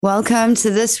Welcome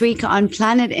to This Week on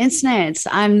Planet Internet.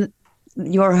 I'm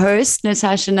your host,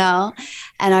 Natasha Nell,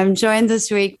 and I'm joined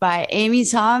this week by Amy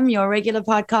Tom, your regular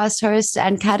podcast host,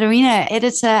 and Katerina,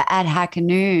 editor at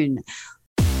Hackanoon.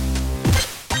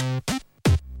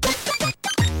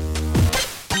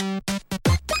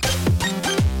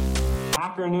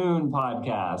 Hackanoon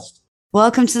podcast.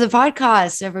 Welcome to the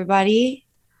podcast, everybody.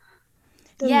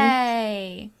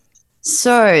 Yay!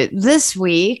 So this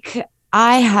week,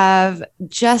 I have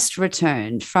just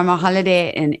returned from a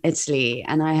holiday in Italy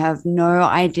and I have no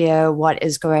idea what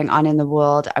is going on in the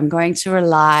world. I'm going to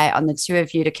rely on the two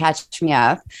of you to catch me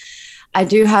up. I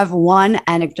do have one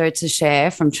anecdote to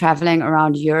share from traveling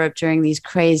around Europe during these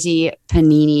crazy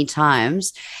panini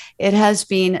times. It has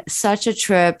been such a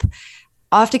trip.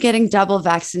 After getting double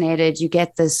vaccinated, you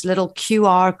get this little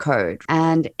QR code,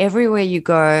 and everywhere you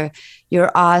go,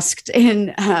 you're asked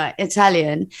in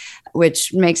Italian,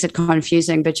 which makes it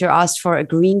confusing, but you're asked for a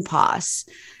green pass.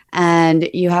 And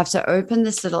you have to open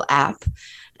this little app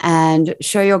and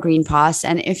show your green pass.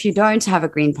 And if you don't have a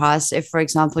green pass, if, for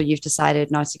example, you've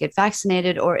decided not to get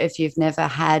vaccinated, or if you've never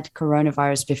had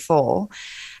coronavirus before,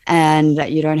 and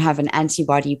you don't have an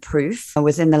antibody proof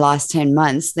within the last 10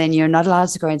 months, then you're not allowed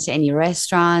to go into any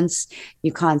restaurants.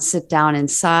 You can't sit down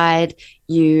inside.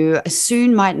 You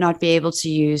soon might not be able to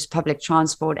use public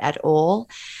transport at all.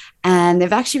 And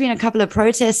there've actually been a couple of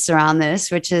protests around this,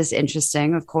 which is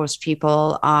interesting. Of course,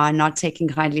 people are not taking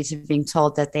kindly to being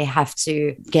told that they have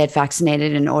to get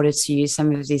vaccinated in order to use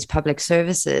some of these public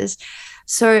services.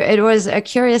 So it was a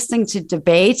curious thing to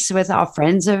debate with our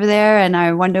friends over there. And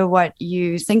I wonder what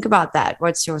you think about that.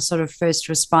 What's your sort of first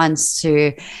response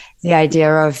to the idea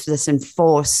of this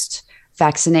enforced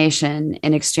vaccination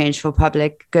in exchange for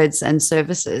public goods and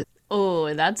services?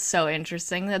 Oh, that's so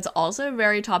interesting. That's also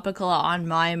very topical on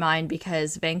my mind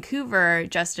because Vancouver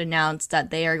just announced that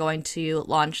they are going to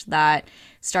launch that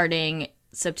starting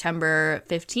September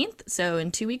 15th. So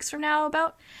in 2 weeks from now,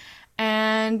 about.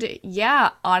 And yeah,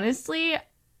 honestly,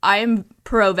 I'm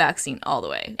pro-vaccine all the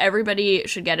way. Everybody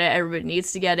should get it. Everybody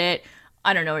needs to get it.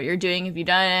 I don't know what you're doing if you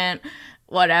don't.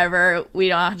 Whatever. We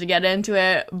don't have to get into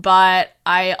it. But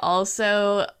I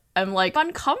also am like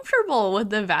uncomfortable with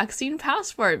the vaccine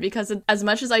passport because as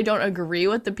much as I don't agree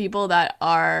with the people that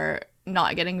are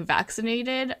not getting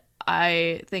vaccinated,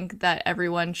 I think that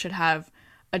everyone should have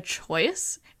a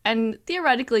choice. And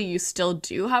theoretically, you still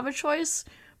do have a choice.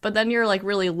 But then you're like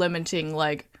really limiting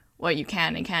like what you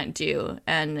can and can't do.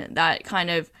 And that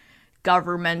kind of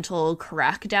governmental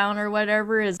crackdown or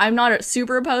whatever is, I'm not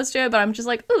super opposed to it, but I'm just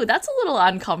like, ooh, that's a little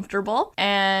uncomfortable.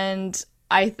 And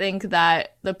I think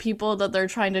that the people that they're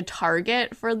trying to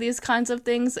target for these kinds of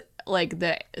things, like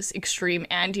the extreme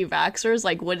anti-vaxxers,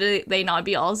 like would they not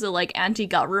be also like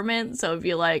anti-government? So it'd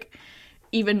be like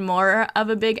even more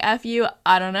of a big F you.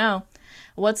 I don't know.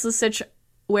 What's the situation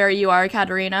where you are,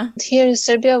 Katerina? Here in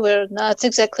Serbia, we're not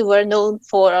exactly well known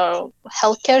for our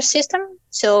healthcare system.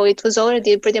 So it was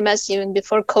already pretty messy even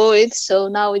before COVID. So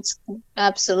now it's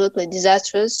absolutely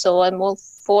disastrous. So I'm all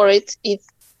for it if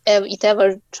it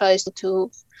ever tries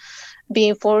to be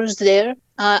enforced there.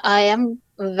 I am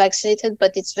vaccinated,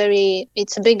 but it's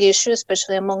a big issue,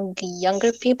 especially among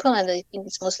younger people. And I think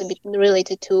it's mostly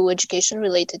related to education,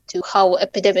 related to how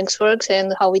epidemics works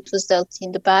and how it was dealt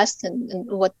in the past and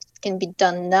what can be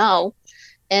done now.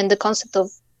 And the concept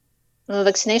of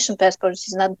vaccination passports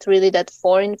is not really that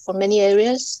foreign for many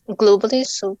areas globally.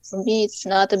 So for me, it's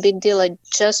not a big deal. I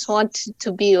just want it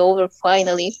to be over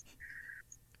finally.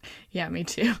 Yeah, me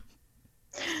too.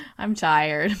 I'm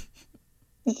tired.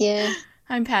 Yeah.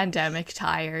 I'm pandemic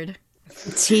tired.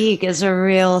 Fatigue is a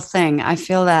real thing. I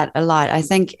feel that a lot. I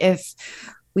think if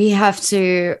we have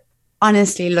to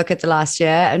honestly look at the last year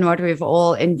and what we've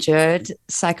all endured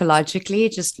psychologically,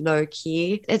 just low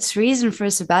key, it's reason for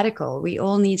a sabbatical. We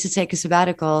all need to take a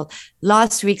sabbatical.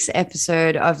 Last week's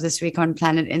episode of This Week on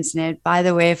Planet Internet, by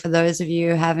the way, for those of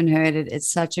you who haven't heard it,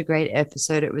 it's such a great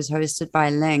episode. It was hosted by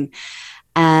Ling.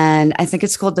 And I think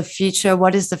it's called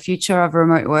What is the Future of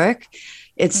Remote Work?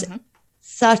 It's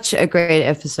such a great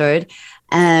episode.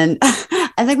 And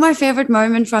I think my favorite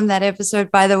moment from that episode,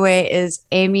 by the way, is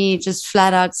Amy just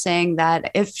flat out saying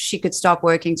that if she could stop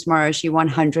working tomorrow, she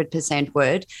 100%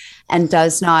 would, and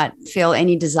does not feel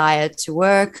any desire to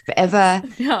work ever.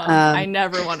 Yeah, I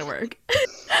never want to work.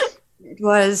 It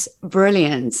was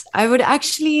brilliant. I would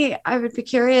be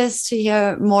curious to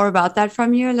hear more about that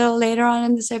from you a little later on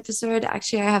in this episode.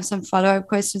 Actually, I have some follow-up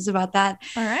questions about that.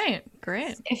 All right,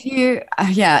 great.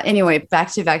 Anyway, back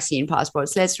to vaccine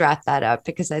passports. Let's wrap that up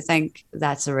because I think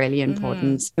that's a really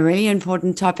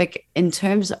important topic in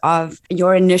terms of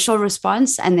your initial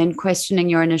response and then questioning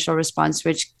your initial response,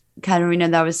 which Katerina,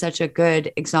 that was such a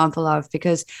good example of,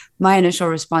 because my initial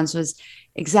response was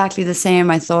exactly the same.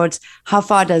 I thought, how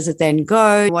far does it then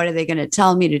go? What are they going to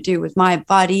tell me to do with my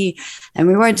body? And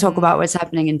we won't talk about what's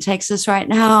happening in Texas right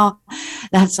now.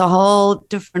 That's a whole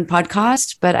different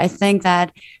podcast. But I think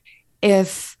that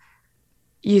if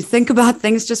you think about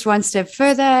things just one step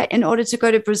further, in order to go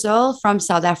to Brazil from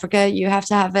South Africa, you have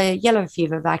to have a yellow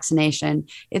fever vaccination.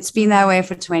 It's been that way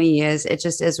for 20 years. It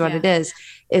just is what it is.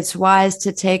 It's wise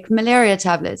to take malaria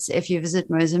tablets if you visit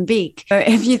Mozambique. So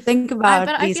if you think about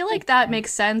but I feel like that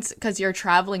makes sense because you're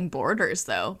traveling borders,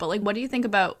 though. But like, what do you think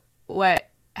about what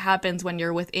happens when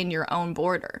you're within your own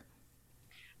border?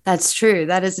 That's true.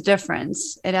 That is a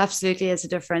difference. It absolutely is a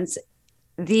difference.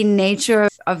 The nature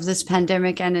of this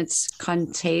pandemic, and it's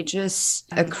contagious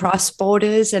across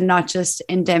borders and not just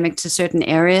endemic to certain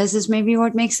areas, is maybe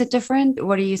what makes it different.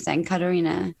 What do you think,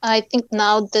 Katerina? I think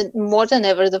now that more than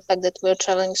ever, the fact that we're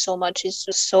traveling so much is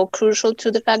just so crucial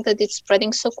to the fact that it's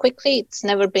spreading so quickly. It's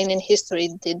never been in history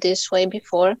this way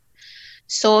before.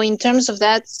 So in terms of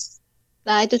that,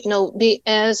 I don't know.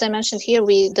 As I mentioned here,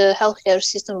 the healthcare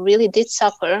system really did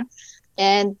suffer.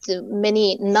 And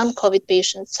many non-COVID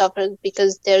patients suffered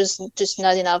because there's just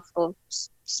not enough of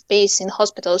space in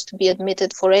hospitals to be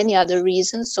admitted for any other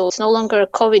reason. So it's no longer a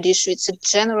COVID issue, it's a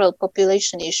general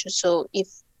population issue. So if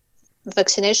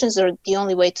vaccinations are the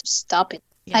only way to stop it.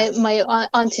 My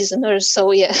aunt is a nurse,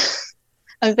 so yeah,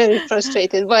 I'm very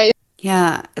frustrated by it.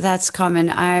 Yeah, that's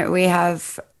common. We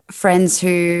have friends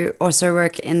who also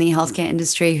work in the healthcare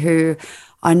industry who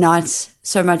are not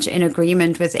so much in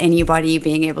agreement with anybody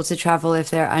being able to travel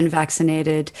if they're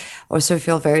unvaccinated, also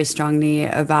feel very strongly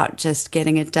about just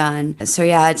getting it done. So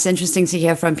yeah, it's interesting to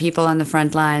hear from people on the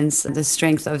front lines. The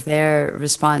strength of their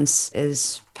response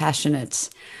is passionate,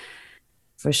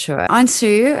 for sure. On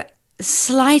to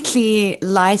slightly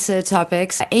lighter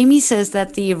topics. Amy says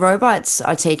that the robots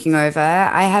are taking over.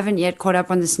 I haven't yet caught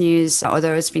up on this news,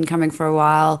 although it's been coming for a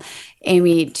while.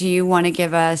 Amy, do you want to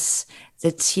give us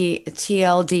the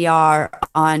TLDR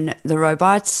on the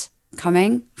robots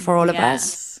coming for all of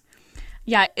us?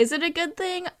 Yeah, is it a good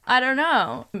thing? I don't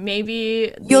know.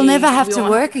 Maybe you'll never have to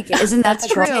work again. Isn't that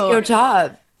true? Your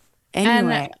job.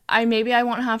 Anyway. And maybe I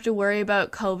won't have to worry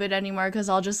about COVID anymore because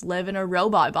I'll just live in a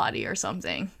robot body or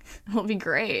something. It'll be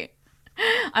great.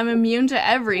 I'm immune to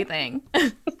everything.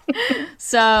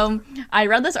 So I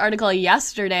read this article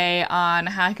yesterday on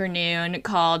Hacker Noon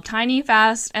called Tiny,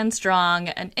 Fast, and Strong,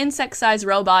 an insect-sized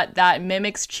robot that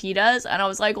mimics cheetahs. And I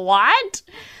was like, what?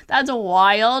 That's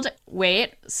wild.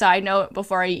 Wait, side note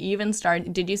before I even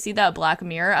start, did you see that Black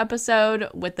Mirror episode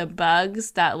with the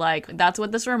bugs? That's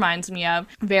what this reminds me of.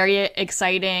 Very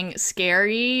exciting,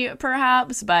 scary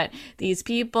perhaps, but these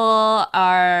people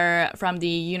are from the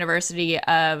University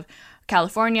of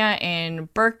California in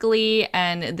Berkeley,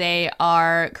 and they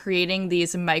are creating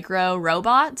these micro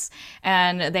robots,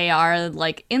 and they are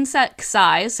like insect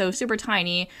size, so super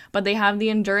tiny, but they have the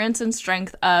endurance and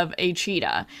strength of a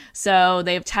cheetah. So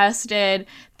they've tested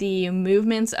the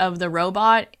movements of the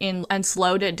robot and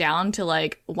slowed it down to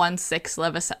like 1/6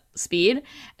 of a speed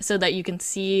so that you can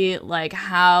see like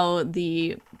how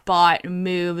the bot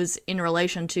moves in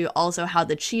relation to also how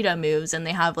the cheetah moves, and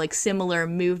they have like similar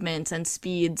movements and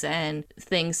speeds and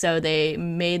things. So they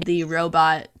made the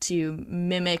robot to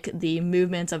mimic the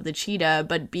movements of the cheetah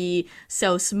but be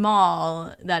so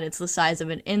small that it's the size of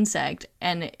an insect,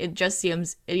 and it just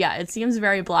seems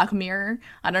very Black Mirror.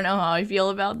 I don't know how I feel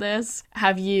about this.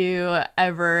 Have you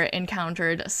ever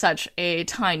encountered such a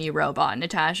tiny robot,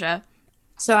 Natasha?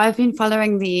 So I've been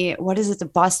following the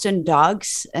Boston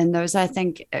Dogs, and those, I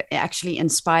think, actually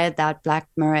inspired that Black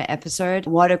Mirror episode.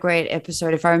 What a great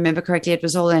episode. If I remember correctly, it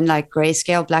was all in like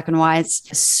grayscale, black and whites,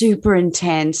 super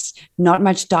intense, not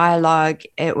much dialogue.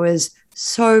 It was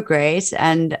so great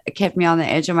and it kept me on the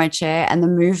edge of my chair. And the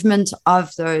movement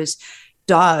of those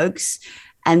dogs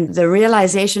and the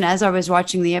realization as I was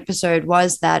watching the episode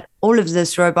was that all of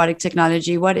this robotic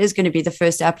technology, what is going to be the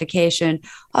first application?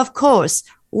 Of course,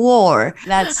 war.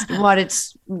 That's what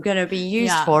it's going to be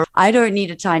used for. I don't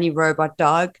need a tiny robot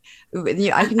dog.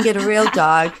 I can get a real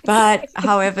dog. But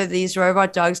however, these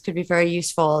robot dogs could be very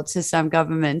useful to some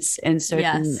governments in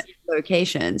certain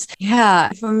locations.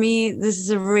 Yeah. For me, this is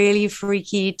a really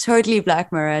freaky, totally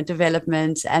Black Mirror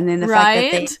development. And then the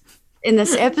fact that in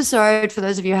this episode, for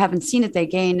those of you who haven't seen it, they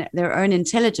gain their own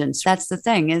intelligence. That's the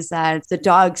thing, is that the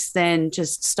dogs then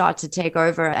just start to take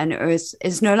over, and Earth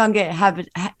is no longer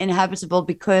inhabitable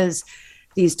because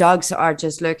these dogs are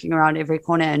just lurking around every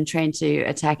corner and trained to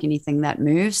attack anything that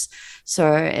moves.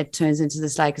 So it turns into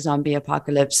this like zombie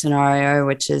apocalypse scenario,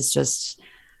 which is just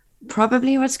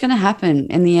probably what's going to happen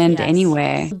in the end Yes.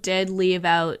 anyway. Did leave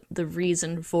out the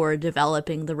reason for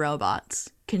developing the robots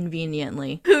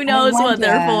conveniently. Who knows what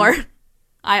they're wonder. for?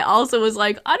 I also was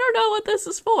like, I don't know what this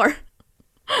is for.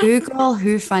 Google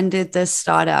who funded this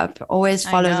startup. Always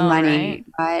I follow the know, money,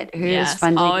 right? Who is Yes,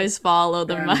 funding? always follow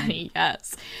the money.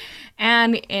 Yes.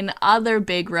 And in other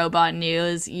big robot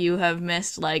news, you have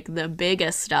missed like the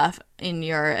biggest stuff in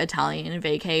your Italian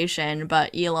vacation, but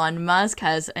Elon Musk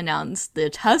has announced the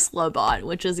Tesla bot,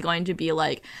 which is going to be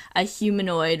like a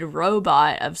humanoid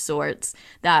robot of sorts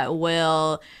that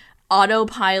will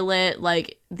autopilot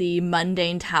like the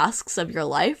mundane tasks of your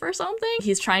life or something.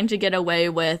 He's trying to get away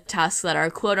with tasks that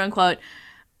are quote unquote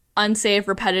unsafe,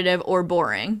 repetitive, or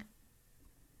boring.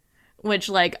 Which,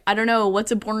 like, I don't know,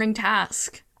 what's a boring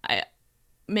task?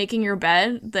 Making your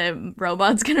bed? The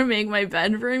robot's gonna make my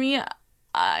bed for me?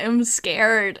 I'm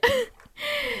scared.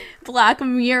 Black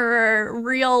Mirror,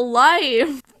 real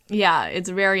life. Yeah, it's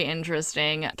very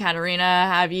interesting. Katerina,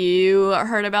 have you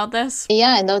heard about this?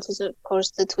 Yeah, I noticed, of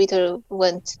course, the Twitter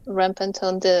went rampant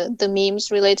on the memes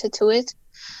related to it.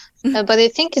 But I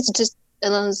think it's just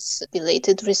Elon's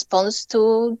belated response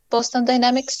to Boston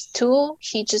Dynamics too.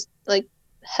 He just like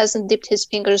hasn't dipped his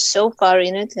fingers so far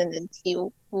in it, and then he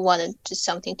wanted just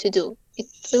something to do. It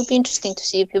will be interesting to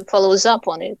see if he follows up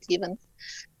on it even.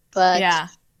 But Yeah.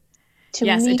 to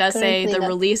Yes, me, it does say currently the not-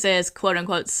 release is quote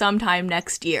unquote sometime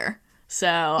next year. So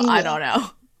I Yeah. don't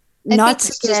know. I Not think to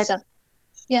it's just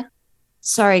get.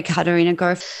 Sorry, Katerina,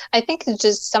 go. I think it's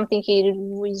just something he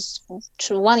was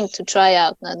wanting to try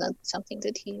out, not something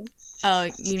that he. Oh,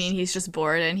 you mean he's just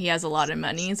bored and he has a lot of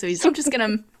money, so I'm just gonna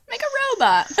make a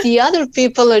robot. The other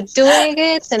people are doing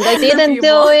it, and I Other didn't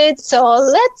people. do it. So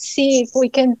let's see if we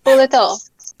can pull it off.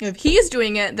 If he's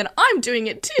doing it, then I'm doing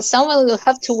it too. Someone will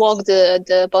have to walk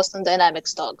the Boston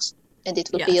Dynamics dogs, and it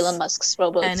will be Yes. Elon Musk's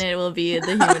robots. And it will be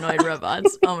the humanoid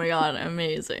robots. Oh my god,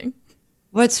 amazing.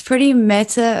 What's pretty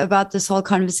meta about this whole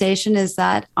conversation is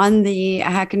that on the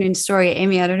Hackanoon story,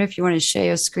 Amy, I don't know if you want to share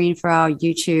your screen for our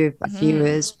YouTube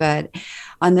viewers, but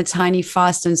on the tiny,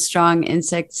 fast, and strong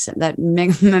insects that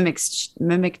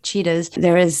mimic cheetahs,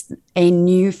 there is a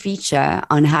new feature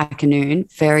on Hackanoon,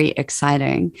 very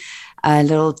exciting, a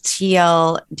little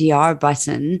TLDR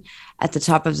button at the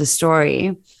top of the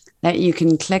story that you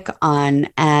can click on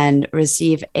and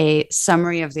receive a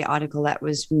summary of the article that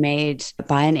was made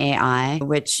by an AI,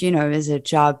 which, is a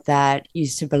job that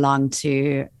used to belong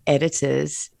to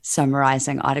editors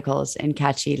summarizing articles in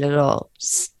catchy little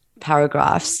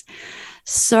paragraphs.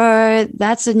 So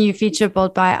that's a new feature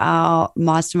built by our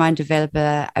mastermind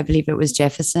developer. I believe it was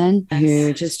Jefferson,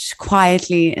 who just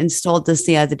quietly installed this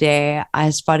the other day. I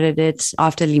spotted it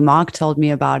after Lee Mark told me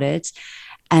about it.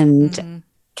 And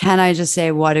can I just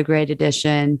say, what a great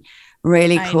addition.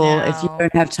 Really cool. If you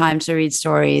don't have time to read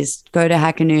stories, go to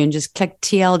Hackanoon, just click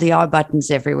TLDR buttons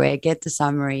everywhere, get the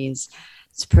summaries.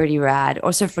 It's pretty rad.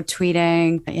 Also for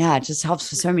tweeting. Yeah, it just helps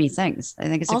for so many things. I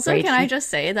think it's also, a great can I just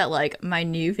say that like my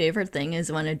new favorite thing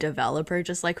is when a developer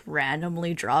just like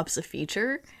randomly drops a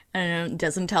feature and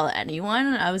doesn't tell anyone.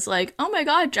 I was like, oh my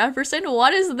god, Jefferson,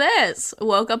 what is this?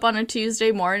 Woke up on a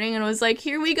Tuesday morning and was like,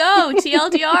 here we go,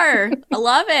 TLDR. I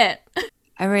love it.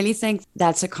 I really think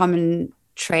that's a common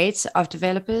trait of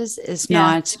developers is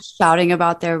not shouting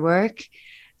about their work.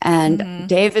 And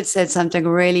David said something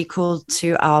really cool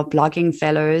to our blogging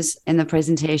fellows in the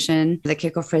presentation, the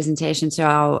kickoff presentation to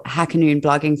our Hackanoon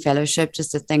blogging fellowship,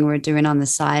 just a thing we're doing on the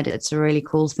side. It's a really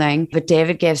cool thing. But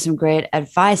David gave some great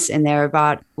advice in there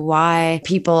about why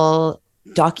people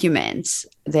document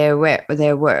their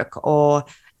work or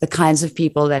the kinds of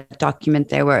people that document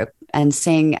their work, and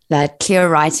saying that clear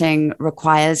writing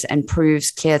requires and proves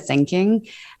clear thinking,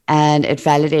 and it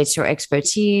validates your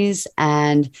expertise,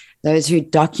 and those who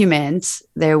document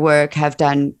their work have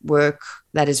done work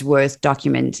that is worth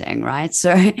documenting, right?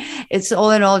 So it's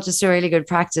all in all just a really good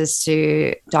practice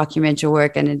to document your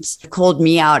work. And it's called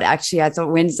me out. Actually, I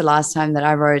thought, when's the last time that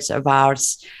I wrote about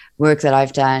work that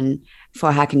I've done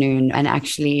for Hackanoon and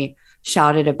actually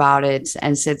shouted about it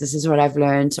and said, this is what I've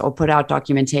learned, or put out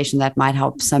documentation that might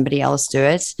help somebody else do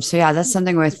it. So yeah, that's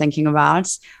something worth thinking about,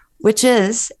 which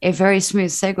is a very smooth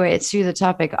segue to the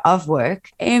topic of work.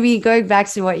 Amy, going back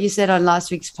to what you said on last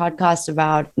week's podcast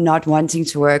about not wanting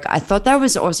to work, I thought that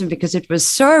was awesome because it was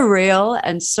so real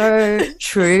and so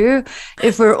true.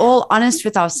 If we're all honest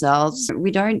with ourselves,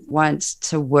 we don't want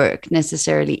to work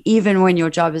necessarily, even when your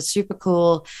job is super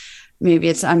cool. Maybe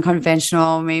it's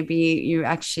unconventional. Maybe you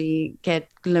actually get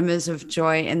glimmers of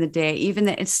joy in the day, even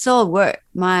though it's still work.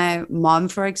 My mom,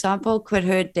 for example, quit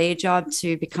her day job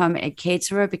to become a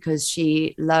caterer because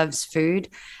she loves food.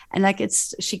 And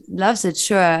she loves it,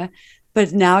 sure,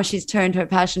 But now she's turned her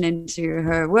passion into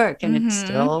her work, and it's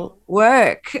still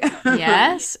work.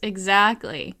 Yes,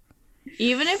 exactly.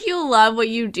 Even if you love what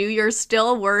you do, you're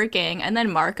still working. And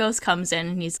then Marcos comes in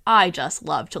and I just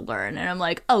love to learn. And I'm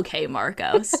like, okay,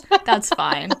 Marcos, that's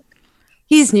fine.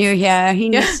 He's new here. He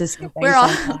needs to see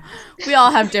we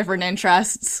all have different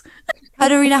interests.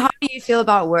 Katarina, how do you feel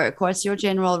about work? What's your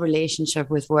general relationship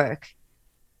with work?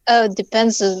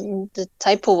 Depends on the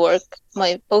type of work.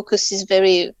 My focus is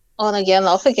very on again,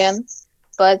 off again.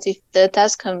 But if the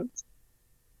task I'm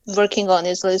working on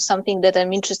is something that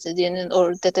I'm interested in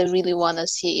or that I really want to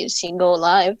see go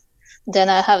live, then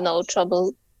I have no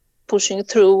trouble pushing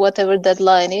through whatever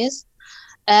deadline is.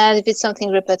 And if it's something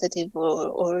repetitive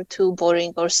or too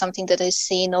boring or something that I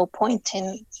see no point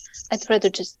in, I'd rather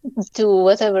just do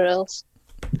whatever else.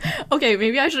 Okay,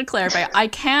 maybe I should clarify. I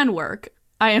can work.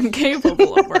 I am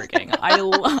capable of working.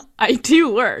 I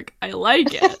do work. I like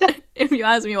it. If you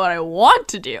ask me what I want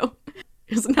to do,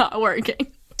 it's not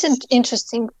working. It's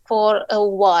interesting. For a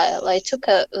while, I took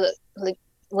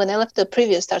when I left the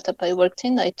previous startup I worked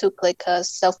in, I took a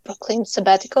self-proclaimed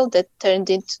sabbatical that turned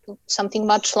into something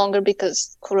much longer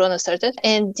because Corona started.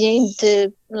 And in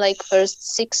the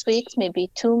first 6 weeks,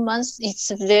 maybe 2 months,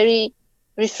 it's very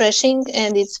refreshing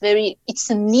and it's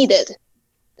needed.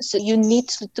 So you need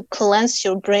to cleanse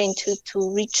your brain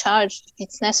to recharge.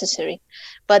 It's necessary.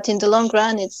 But in the long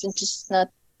run, it's just not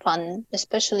fun,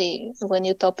 especially when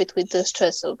you top it with the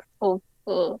stress of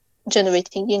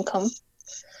generating income.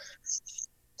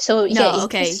 So no,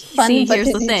 okay. It's fun, see,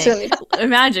 here's the thing.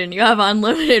 Imagine you have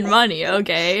unlimited money,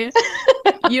 okay?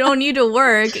 You don't need to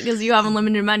work because you have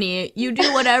unlimited money. You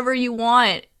do whatever you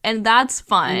want, and that's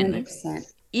fun.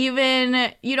 100%.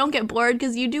 Even you don't get bored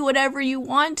because you do whatever you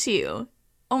want to.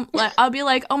 I'll be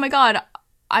like, oh my God,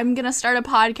 I'm going to start a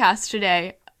podcast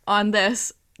today on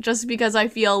this just because I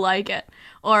feel like it.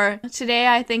 Or today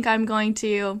I think I'm going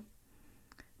to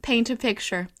paint a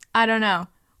picture. I don't know.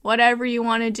 Whatever you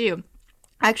want to do.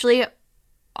 Actually,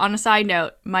 on a side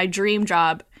note, my dream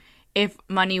job, if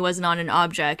money was not an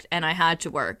object and I had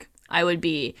to work, I would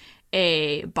be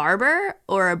a barber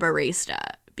or a barista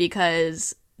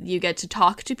because you get to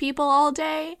talk to people all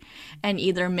day and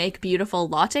either make beautiful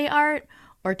latte art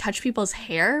or touch people's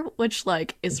hair, which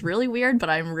is really weird, but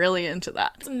I'm really into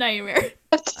that. It's a nightmare.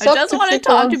 I just want to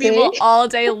talk to people all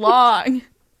day long.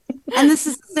 And this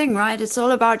is the thing, right? It's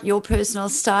all about your personal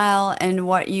style and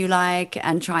what you like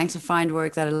and trying to find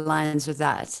work that aligns with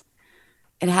that.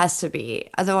 It has to be.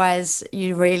 Otherwise,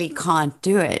 you really can't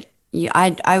do it.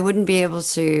 I wouldn't be able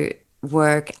to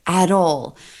work at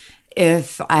all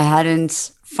if I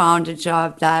hadn't found a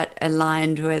job that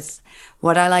aligned with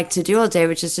what I like to do all day,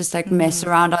 which is just mess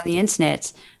around on the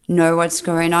internet, know what's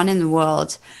going on in the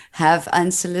world, have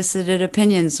unsolicited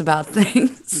opinions about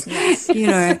things,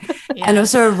 Yeah. And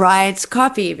also write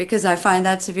copy because I find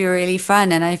that to be really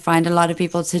fun. And I find a lot of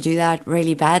people to do that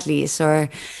really badly. So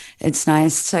it's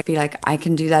nice to be like, I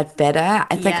can do that better.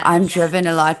 I think I'm driven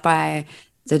a lot by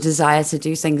the desire to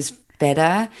do things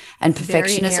better and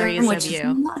perfectionism, which is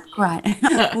not great.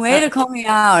 Way to call me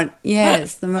out.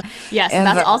 Yes. Yes,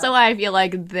 that's also why I feel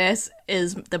like this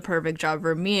is the perfect job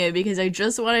for me because I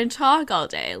just want to talk all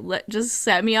day. Just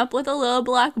set me up with a little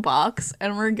black box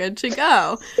and we're good to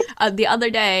go. The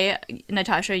other day,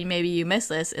 Natasha, maybe you missed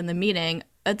this in the meeting,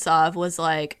 Utsav was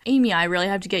like, Amy, I really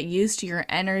have to get used to your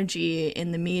energy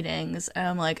in the meetings. And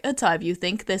I'm like, Utsav, you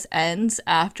think this ends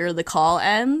after the call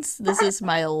ends? This is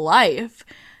my life.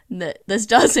 This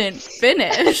doesn't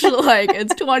finish.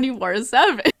 It's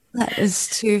 24/7. That is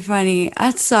too funny.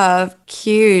 That's so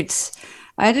cute.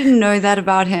 I didn't know that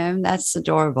about him. That's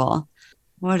adorable.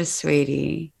 What a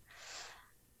sweetie.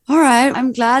 All right.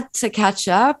 I'm glad to catch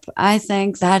up. I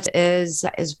think that is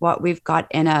what we've got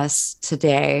in us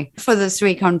today for this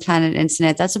week on Planet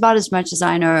Internet. That's about as much as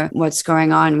I know what's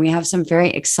going on. We have some very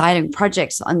exciting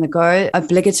projects on the go.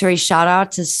 Obligatory shout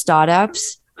out to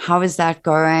startups. How is that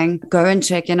going? Go and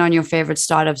check in on your favorite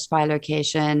startups by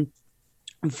location.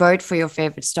 Vote for your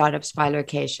favorite startups by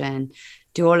location.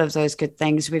 Do all of those good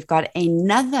things. We've got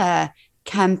another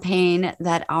campaign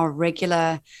that our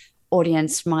regular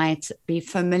audience might be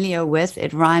familiar with.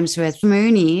 It rhymes with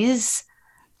Moonies.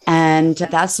 And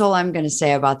that's all I'm going to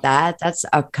say about that. That's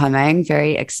upcoming.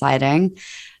 Very exciting.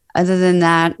 Other than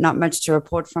that, not much to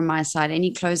report from my side.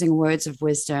 Any closing words of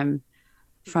wisdom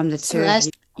from the two of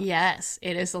you? Yes,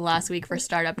 it is the last week for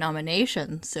startup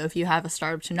nominations. So if you have a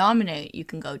startup to nominate, you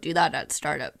can go do that at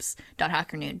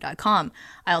startups.hackernoon.com.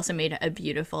 I also made a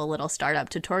beautiful little startup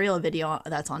tutorial video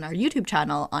that's on our YouTube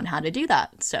channel on how to do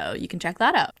that. So you can check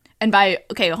that out. And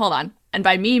okay, hold on. And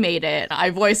by me made it, I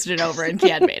voiced it over and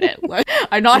Kian made it.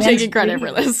 I'm not taking credit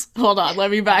for this. Hold on,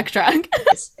 let me backtrack.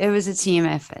 It was a team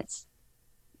effort.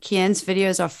 Kian's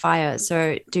videos are fire,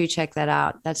 so do check that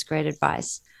out. That's great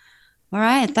advice. All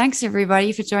right. Thanks,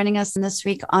 everybody, for joining us this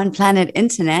week on Planet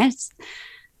Internet.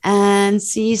 And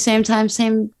see you same time,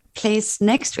 same place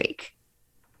next week.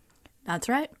 That's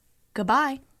right.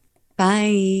 Goodbye.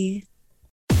 Bye.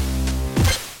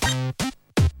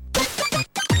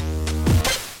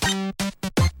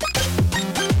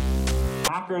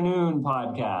 Afternoon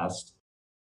podcast.